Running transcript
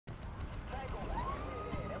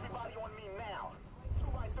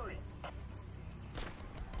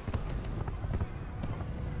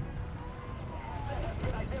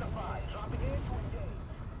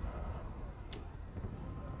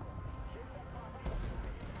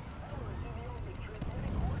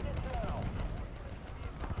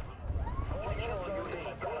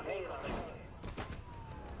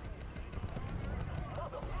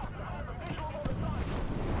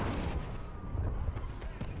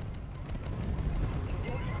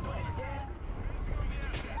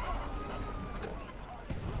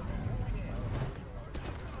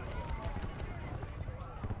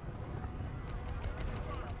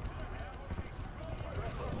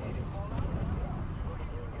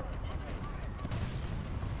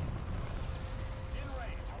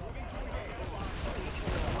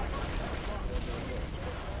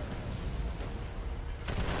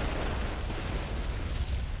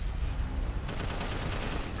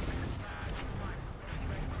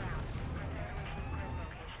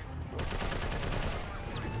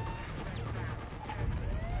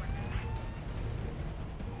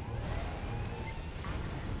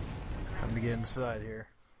inside here.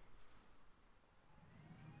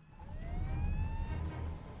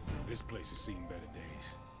 This place has seen better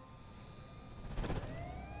days.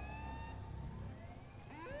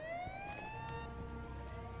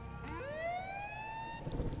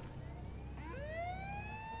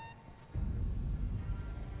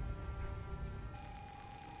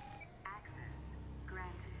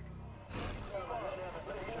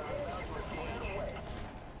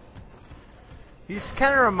 These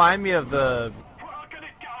kind of remind me of the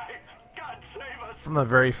from the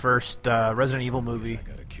very first Resident Evil movie. I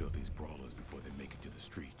gotta kill these brawlers before they make it to the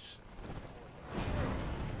streets.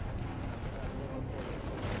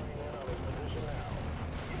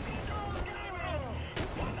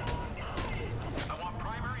 I want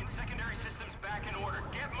primary and secondary systems back in order.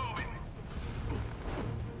 Get moving.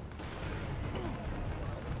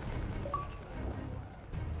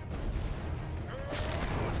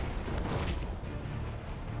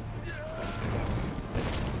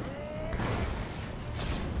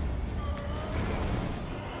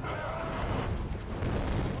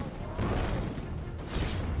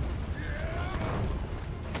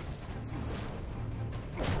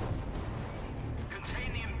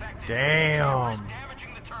 Damn.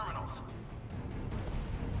 Damaging the terminals.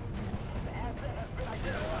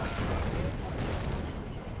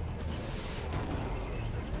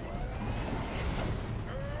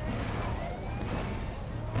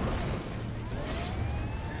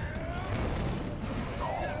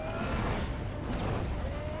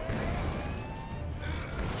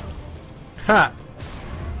 Ha!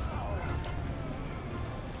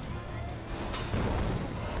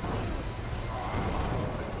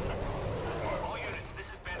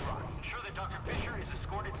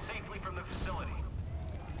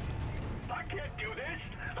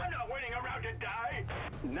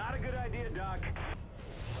 Not a good idea, Doc.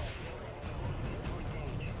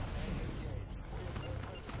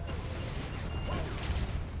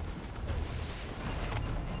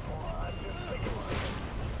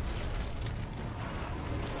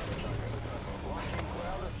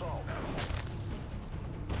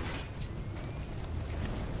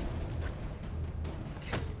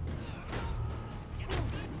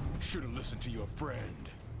 Should have listened to your friend.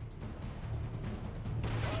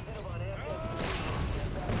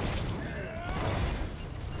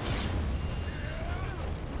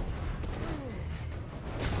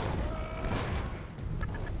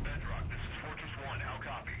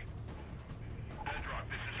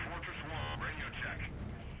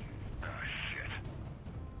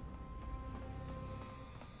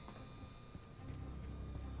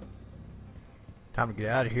 Time to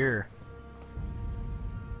get out of here.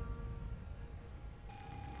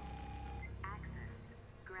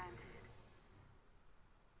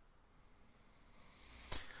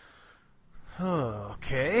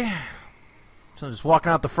 Okay. So just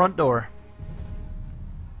walking out the front door.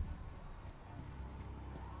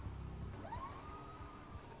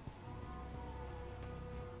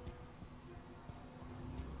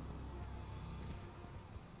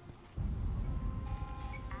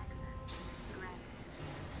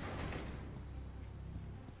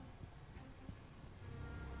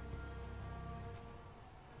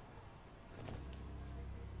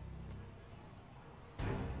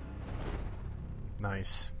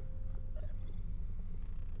 Nice.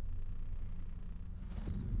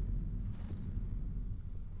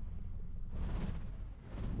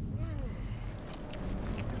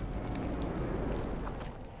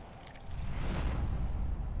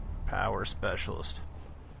 Power specialist.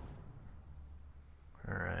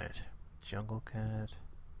 All right. Jungle Cat.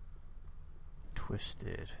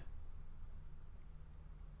 Twisted.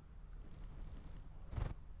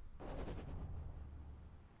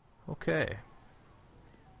 Okay.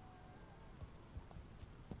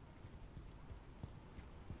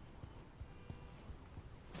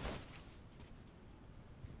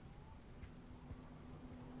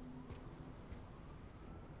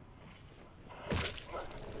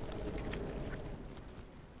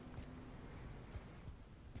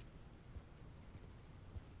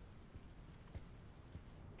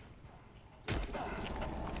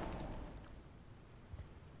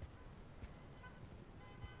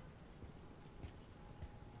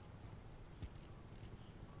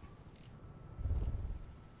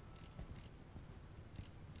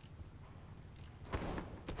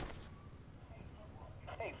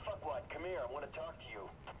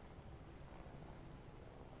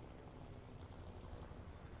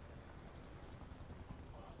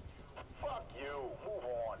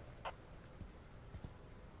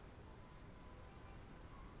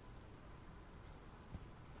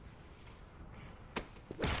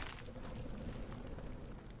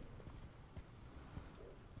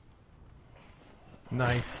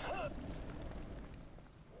 Nice.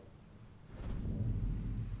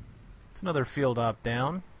 It's another field op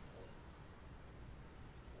down.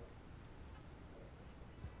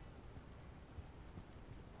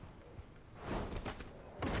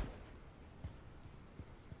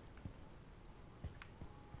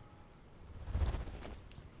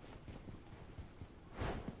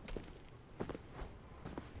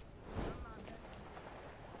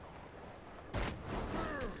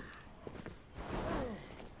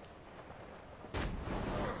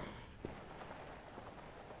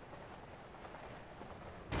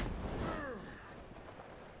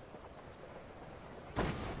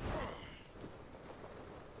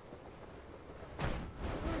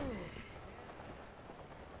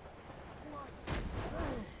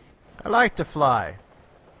 I like to fly.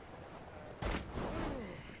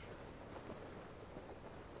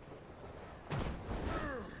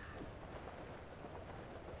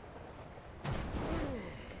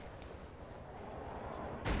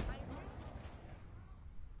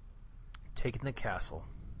 Taking the castle.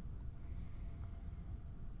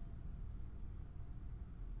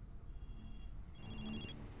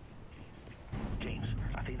 James,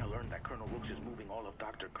 Athena learned that Colonel Rooks is moving all of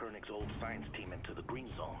Dr. Koenig's old science team into the green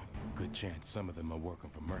zone. Good chance some of them are working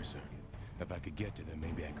for Mercer. If I could get to them,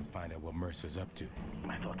 maybe I could find out what Mercer's up to.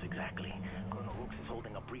 My thoughts exactly. Colonel Rooks is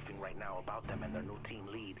holding a briefing right now about them and their new team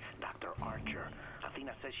lead, Dr. Archer.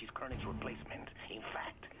 Athena says she's Koenig's replacement. In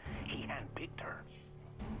fact, he handpicked her.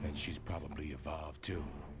 And she's probably evolved too.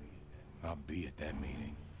 I'll be at that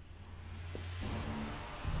meeting.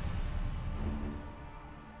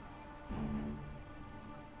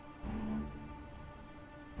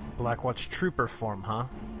 Blackwatch Trooper form, huh?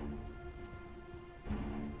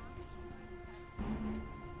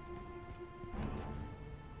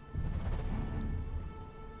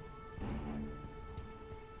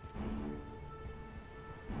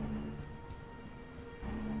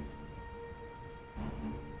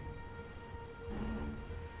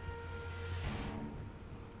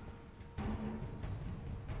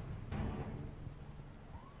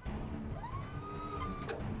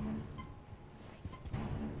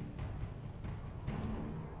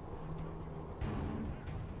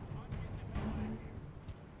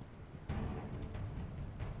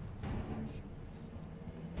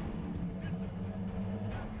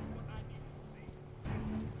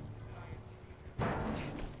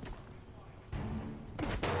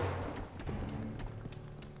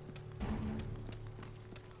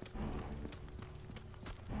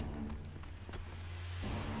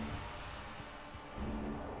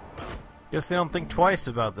 Guess they don't think twice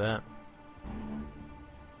about that.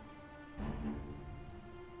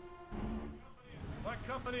 My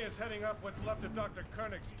company is heading up what's left of Dr.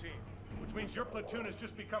 Koenig's team, which means your platoon has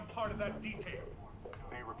just become part of that detail.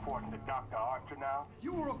 They reporting to Dr. Archer now?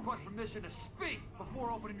 You will request permission to speak before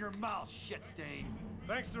opening your mouth, shit stain.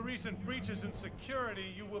 Thanks to recent breaches in security,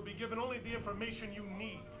 you will be given only the information you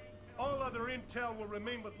need. All other intel will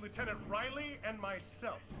remain with Lieutenant Riley and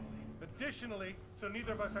myself. Additionally, so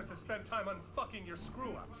neither of us has to spend time unfucking your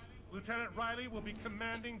screw-ups, Lieutenant Riley will be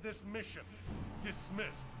commanding this mission.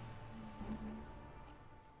 Dismissed.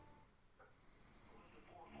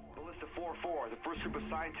 Ballista 4-4, the first group of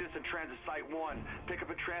scientists in transit Site 1. Pick up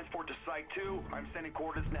a transport to Site 2. I'm sending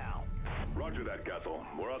coordinates now. Roger that, Castle.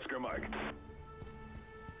 We're Oscar Mike.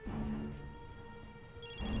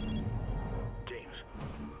 James,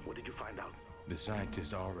 what did you find out? The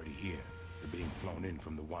scientists are already here. They're being flown in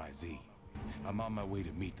from the YZ. I'm on my way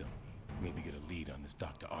to meet them. Maybe get a lead on this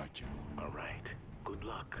Dr. Archer. All right. Good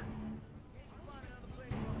luck.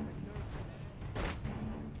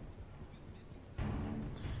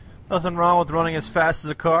 Nothing wrong with running as fast as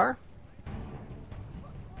a car.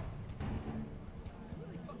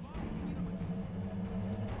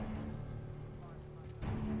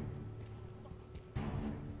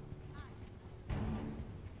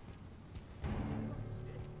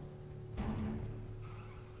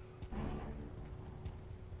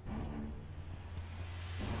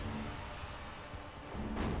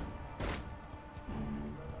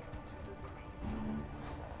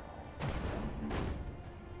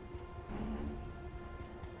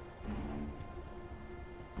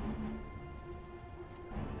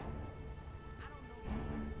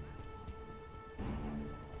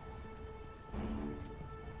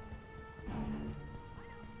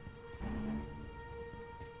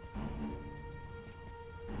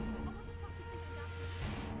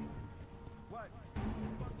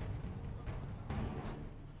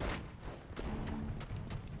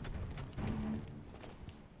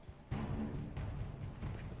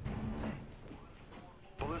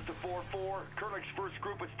 4-4. Koenig's first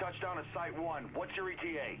group has touched down at Site 1. What's your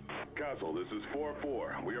ETA? Castle, this is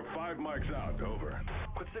 4-4. We are 5 mics out. Over.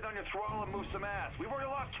 Quit sitting on your throttle and move some ass. We've already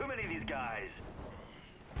lost too many of these guys.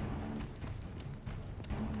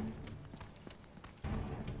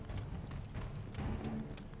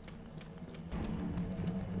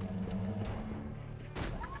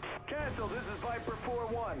 Castle, this is Viper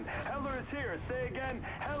 4-1. Heller is here. Say again,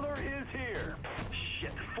 Heller is here.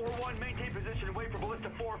 Shit. 4-1, maintain position and wait for Ballista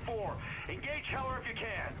 4-4. Engage Heller if you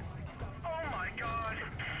can. Oh my god!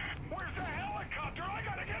 Where's the helicopter? I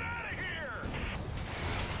gotta get out of here!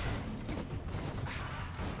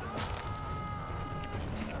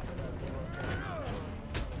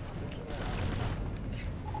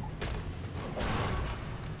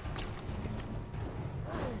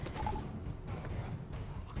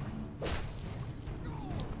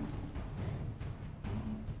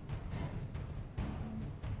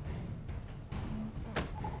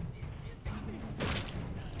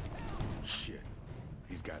 Shit.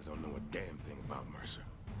 These guys don't know a damn thing about Mercer.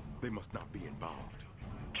 They must not be involved.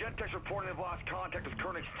 Gentech's reporting they've lost contact with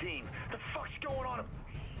Koenig's team. The fuck's going on?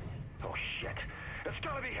 Oh shit. It's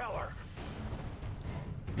gotta be Heller.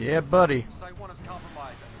 Yeah, buddy. Site 1 is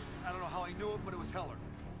compromised. I don't know how he knew it, but it was Heller.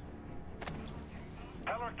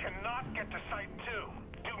 Heller cannot get to Site 2.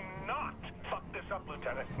 Do not fuck this up,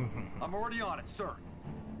 Lieutenant. I'm already on it, sir.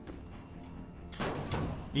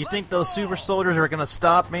 You think those super soldiers are gonna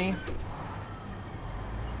stop me?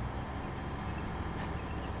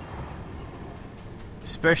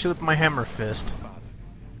 Especially with my hammer fist. Father,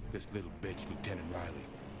 this little bitch, Lieutenant Riley,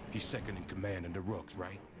 he's second in command under Rooks,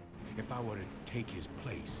 right? If I were to take his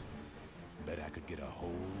place, bet I could get a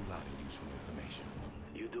whole lot of useful information.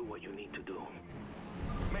 You do what you need to do.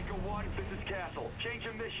 Mako 1, this is Castle. Change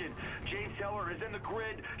of mission. James Heller is in the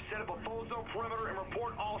grid. Set up a full zone perimeter and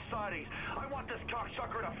report all sightings. I want this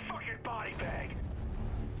cocksucker in a fucking body bag.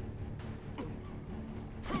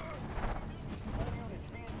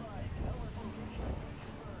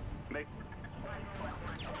 Make...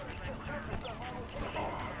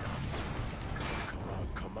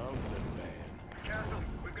 Come on, little man. Castle,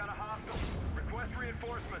 we've got a hostile. Request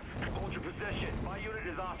reinforcements. Hold your position. My unit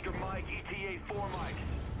is Oscar Mike, ETA 4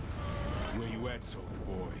 mics. Where you at, soldier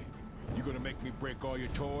boy? You gonna make me break all your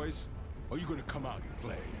toys? Or you gonna come out and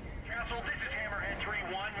play? Castle, this is Hammerhead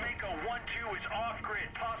 3-1. Mako 1-2 is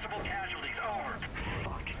off-grid. Possible casualties. Over.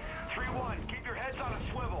 Fuck. 3-1, keep your heads on a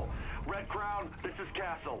swivel. Red Crown, this is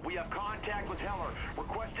Castle. We have contact with Heller.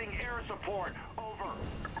 Requesting air support. Over.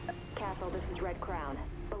 Castle, this is Red Crown.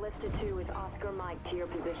 Ballista 2 is Oscar Mike to your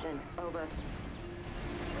position. Over.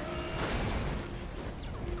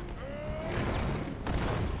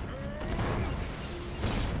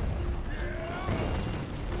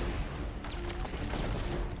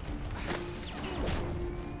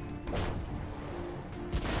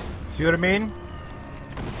 See what I mean?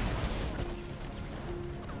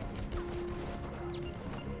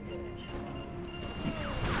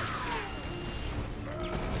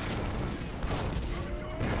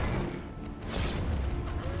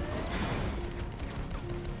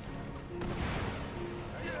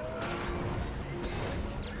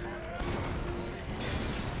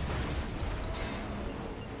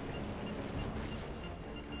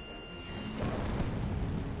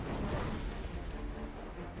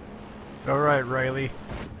 Alright, Riley.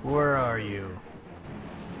 Where are you?